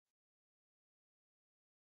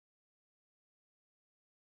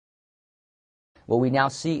What we now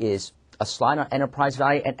see is a slide on enterprise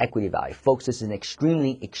value and equity value. Folks, this is an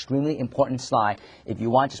extremely important slide. If you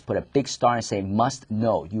want, just put a big star and say must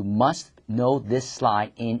know. You must know this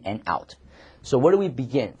slide in and out. So where do we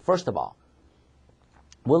begin? First of all,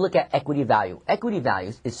 we'll look at equity value. Equity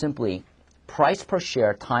value is simply price per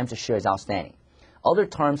share times the shares outstanding. Other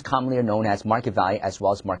terms commonly are known as market value as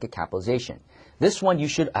well as market capitalization. This one you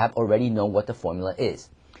should have already known what the formula is.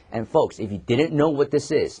 And folks, if you didn't know what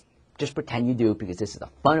this is, just pretend you do, because this is a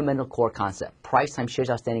fundamental core concept. Price times shares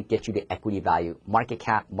outstanding gets you the equity value. Market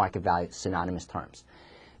cap, market value, synonymous terms.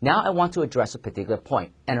 Now I want to address a particular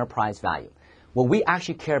point, enterprise value. What we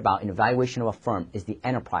actually care about in the valuation of a firm is the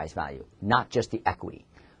enterprise value, not just the equity.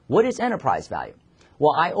 What is enterprise value?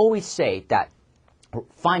 Well, I always say that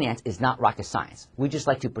finance is not rocket science. We just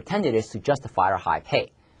like to pretend it is to justify our high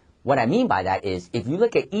pay. What I mean by that is, if you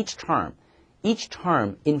look at each term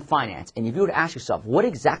in finance, and if you were to ask yourself, what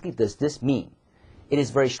exactly does this mean? It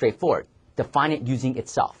is very straightforward. Define it using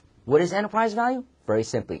itself. What is enterprise value? Very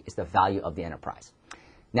simply, it's the value of the enterprise.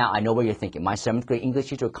 Now, I know what you're thinking. My 7th grade English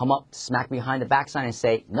teacher would come up, smack me behind the backside and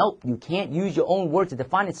say, nope, you can't use your own word to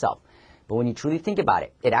define itself. But when you truly think about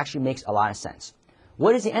it, it actually makes a lot of sense.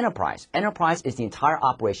 What is the enterprise? Enterprise is the entire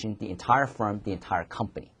operation, the entire firm, the entire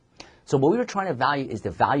company. So what we were trying to value is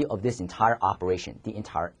the value of this entire operation, the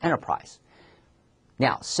entire enterprise.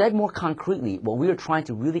 Now, said more concretely, what we are trying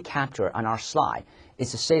to really capture on our slide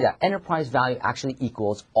is to say that enterprise value actually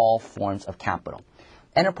equals all forms of capital.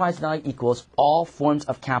 Enterprise value equals all forms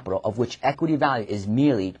of capital, of which equity value is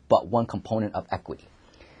merely but one component of equity.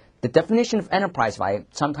 The definition of enterprise value,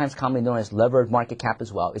 sometimes commonly known as levered market cap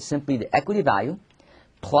as well, is simply the equity value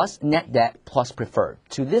plus net debt plus preferred.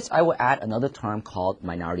 To this, I will add another term called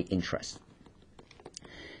minority interest.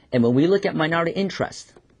 And when we look at minority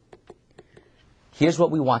interest, here's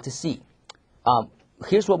what we want to see.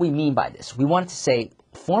 Here's what we mean by this. We want to say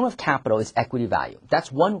form of capital is equity value.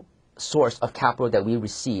 That's one source of capital that we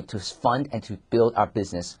receive to fund and to build our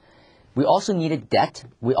business. We also needed debt.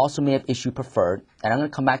 We also may have issued preferred. And I'm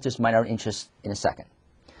going to come back to this minority interest in a second.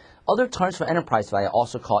 Other terms for enterprise value are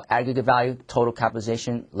also called aggregate value, total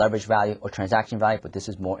capitalization, leverage value, or transaction value, but this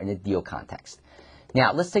is more in a deal context.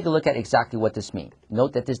 Now, let's take a look at exactly what this means.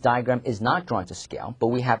 Note that this diagram is not drawn to scale, but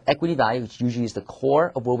we have equity value, which usually is the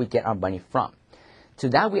core of where we get our money from. To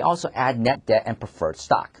that, we also add net debt and preferred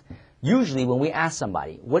stock. Usually, when we ask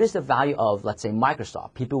somebody, what is the value of, let's say,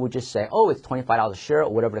 Microsoft, people would just say, oh, it's $25 a share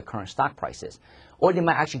or whatever the current stock price is. Or they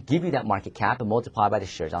might actually give you that market cap and multiply by the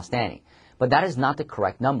shares outstanding. But that is not the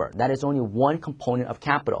correct number. That is only one component of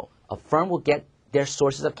capital. A firm will get their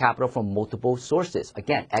sources of capital from multiple sources.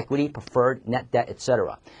 Again, equity, preferred, net debt,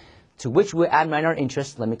 etc. To which we'll add minority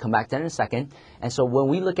interest. Let me come back to that in a second. And so when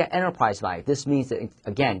we look at enterprise value, this means that,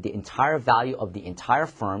 again, the entire value of the entire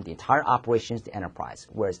firm, the entire operation is the enterprise,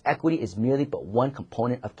 whereas equity is merely but one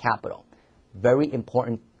component of capital. Very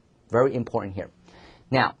important here.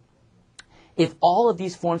 Now, if all of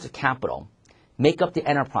these forms of capital make up the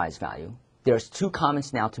enterprise value, there's two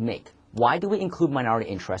comments now to make. Why do we include minority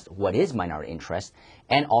interest? What is minority interest?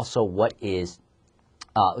 And also, what is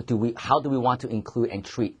how do we want to include and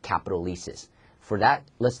treat capital leases? For that,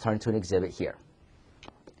 let's turn to an exhibit here.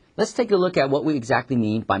 Let's take a look at what we exactly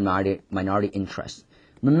mean by minority interest.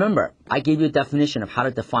 Remember, I gave you a definition of how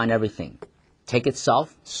to define everything. Take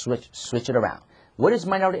itself, switch it around. What is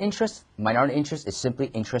minority interest? Minority interest is simply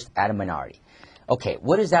interest at a minority. Okay,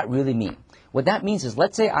 what does that really mean? What that means is,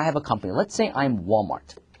 let's say I have a company. Let's say I'm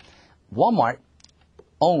Walmart. Walmart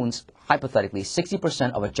owns, hypothetically,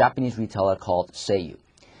 60% of a Japanese retailer called Seiyu.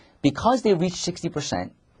 Because they reach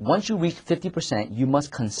 60%, once you reach 50%, you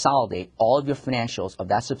must consolidate all of your financials of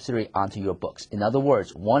that subsidiary onto your books. In other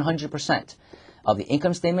words, 100% of the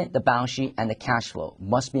income statement, the balance sheet, and the cash flow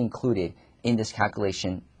must be included in this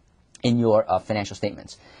calculation in your financial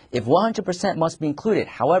statements. If 100% must be included,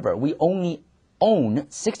 however, we only own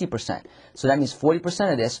 60%. So that means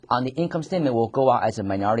 40% of this on the income statement will go out as a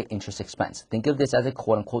minority interest expense. Think of this as a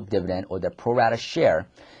quote-unquote dividend, or the pro rata share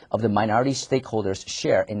of the minority stakeholders'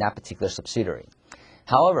 share in that particular subsidiary.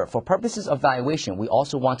 However, for purposes of valuation, we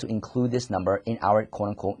also want to include this number in our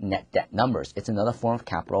quote-unquote net debt numbers. It's another form of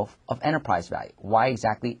capital of enterprise value. Why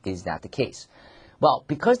exactly is that the case? Well,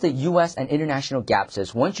 because the U.S. and international GAAP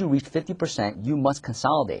says once you reach 50%, you must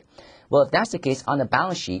consolidate. Well, if that's the case, on the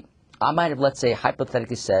balance sheet, I might have, let's say,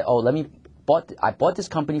 hypothetically said, oh, I bought this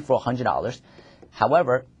company for $100.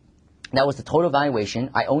 However, that was the total valuation.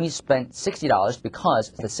 I only spent $60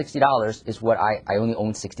 because the $60 is what I only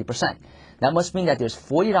own 60%. That must mean that there's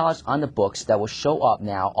 $40 on the books that will show up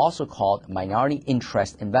now, also called minority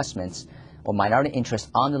interest investments, or minority interest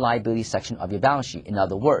on the liability section of your balance sheet. In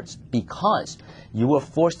other words, because you were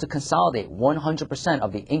forced to consolidate 100%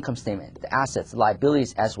 of the income statement, the assets, the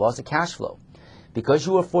liabilities, as well as the cash flow. Because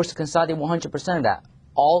you were forced to consolidate 100% of that,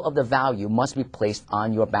 all of the value must be placed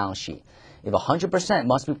on your balance sheet. If 100%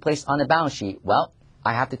 must be placed on the balance sheet, well,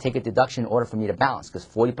 I have to take a deduction in order for me to balance, because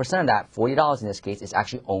 40% of that, $40 in this case, is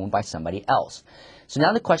actually owned by somebody else. So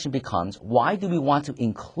now the question becomes, why do we want to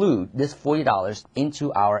include this $40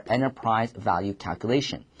 into our enterprise value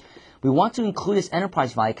calculation? We want to include this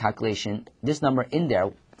enterprise value calculation, this number in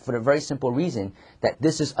there, for the very simple reason that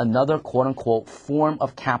this is another quote-unquote form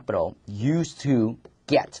of capital used to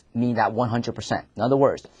get me that 100%. In other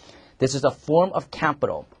words, this is a form of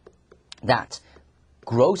capital that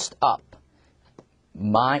grossed up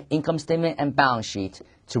my income statement and balance sheet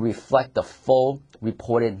to reflect the full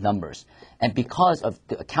reported numbers. And because of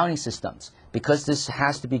the accounting systems, because this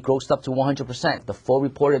has to be grossed up to 100%, the full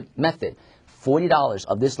reported method, $40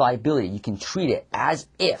 of this liability, you can treat it as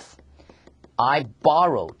if I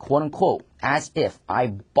borrowed, quote unquote, as if I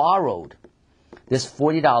borrowed this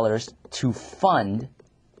 $40 to fund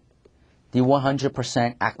the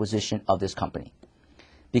 100% acquisition of this company.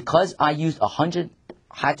 Because I used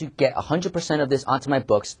had to get 100% of this onto my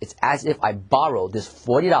books, it's as if I borrowed this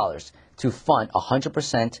 $40 to fund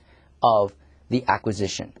 100% of the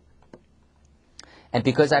acquisition. And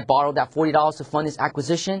because I borrowed that $40 to fund this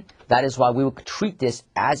acquisition, that is why we would treat this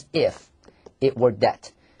as if it were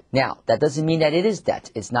debt. Now, that doesn't mean that it is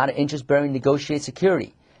debt. It's not an interest-bearing negotiated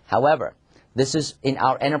security. However, this is in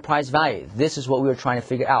our enterprise value. This is what we were trying to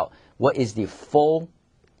figure out. What is the full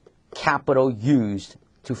capital used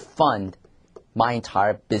to fund my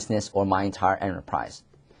entire business or my entire enterprise?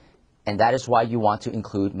 And that is why you want to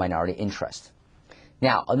include minority interest.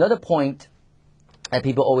 Now, another point that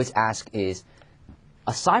people always ask is,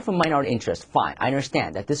 aside from minority interest, fine, I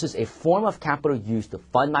understand that this is a form of capital used to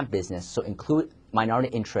fund my business, so include minority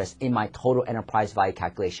interest in my total enterprise value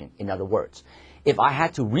calculation. In other words, if I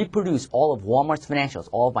had to reproduce all of Walmart's financials,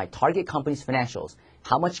 all of my target company's financials,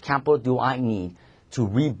 how much capital do I need to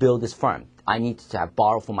rebuild this firm? I need to have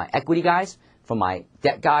borrowed from my equity guys, from my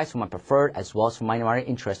debt guys, from my preferred, as well as from minority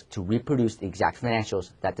interest to reproduce the exact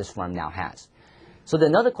financials that this firm now has. So then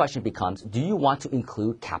another question becomes, do you want to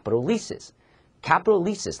include capital leases? Capital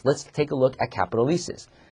leases, let's take a look at capital leases.